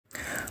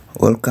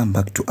Welcome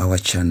back to our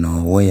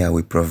channel where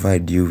we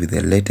provide you with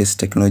the latest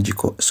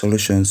technological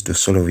solutions to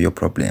solve your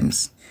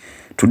problems.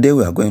 Today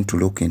we are going to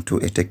look into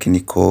a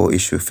technical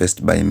issue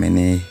faced by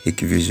many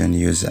Hikvision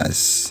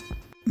users.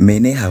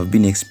 Many have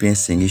been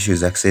experiencing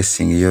issues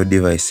accessing your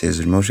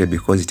devices remotely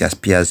because it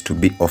appears to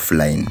be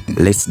offline.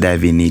 Let's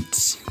dive in it.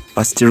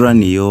 First,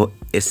 run your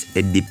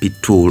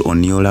SADP tool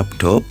on your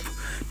laptop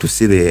to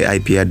see the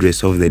IP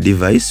address of the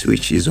device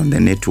which is on the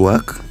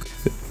network.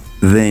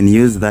 Then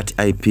use that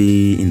IP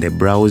in the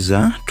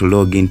browser to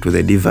log into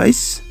the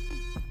device.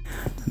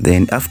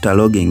 Then after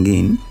logging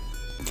in,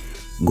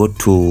 go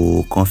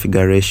to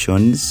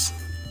configurations,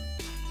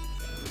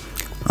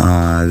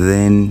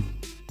 then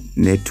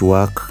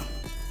network.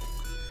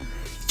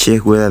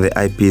 Check whether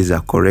the IPs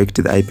are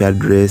correct, the IP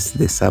address,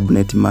 the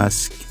subnet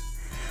mask,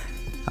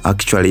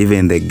 actually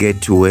even the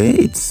gateway,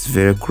 it's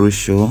very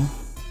crucial.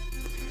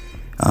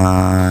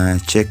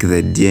 Check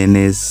the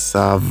DNS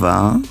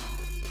server.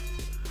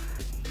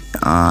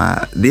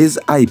 These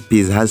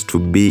IPs has to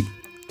be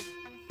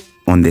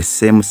on the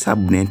same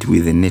subnet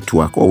with the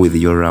network or with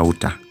your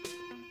router.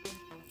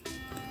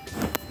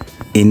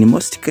 In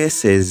most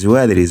cases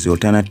where there is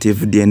alternative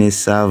DNS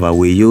server,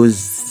 we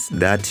use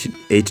that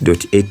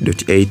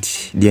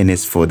 8.8.8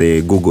 DNS for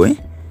the Google.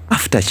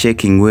 After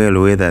checking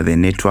well whether the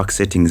network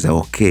settings are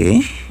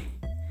okay,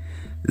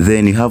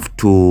 then you have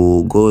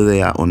to go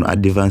there on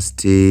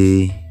advanced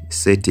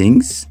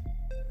settings.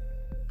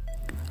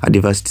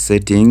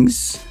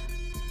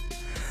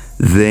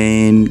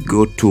 Then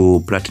go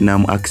to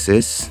Platinum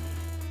Access.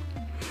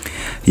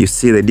 You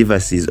see the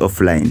device is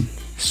offline.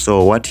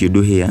 So what you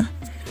do here,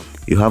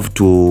 you have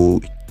to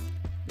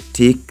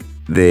tick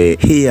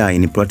here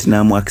in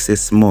Platinum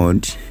Access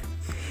mode.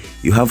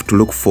 You have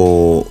to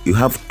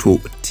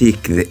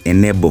tick the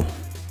enable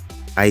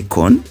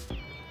icon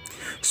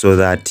so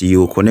that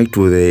you connect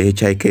to the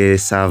HIK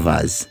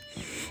servers.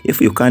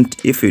 If you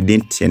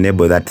didn't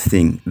enable that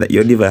thing, that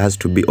your device has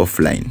to be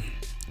offline.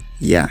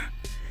 Yeah.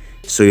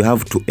 So you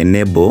have to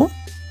enable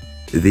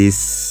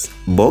this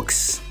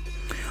box.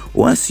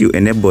 Once you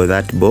enable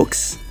that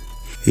box,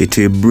 it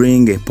will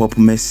bring a pop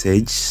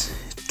message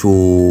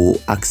to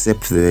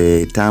accept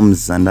the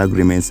terms and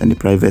agreements and the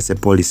privacy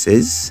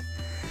policies.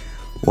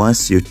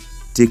 Once you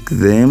tick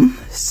them,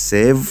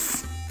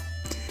 save,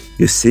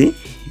 you see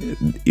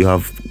you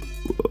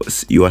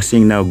are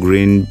seeing now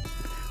green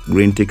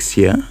ticks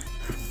here.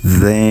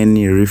 Then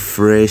you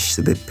refresh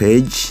the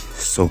page.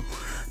 So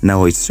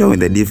now it's showing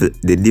the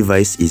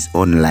device is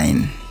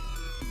online.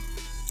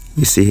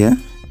 You see here?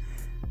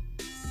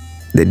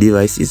 The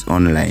device is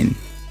online.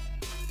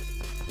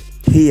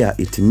 Here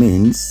it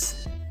means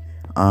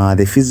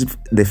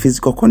the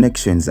physical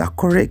connections are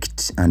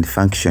correct and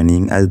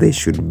functioning as they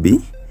should be.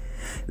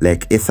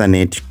 Like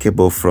Ethernet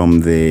cable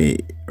from the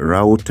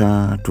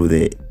router to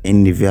the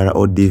NVR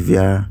or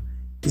DVR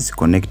is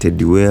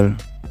connected well.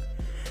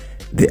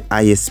 The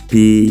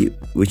ISP,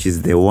 which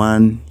is the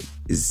one,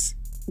 is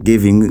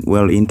giving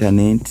well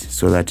internet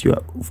so that you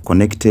are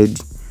connected,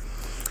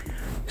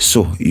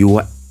 so you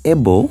are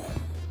able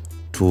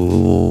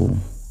to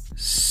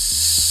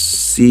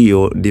see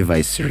your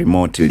device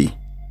remotely.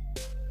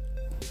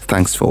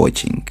 Thanks for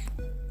watching.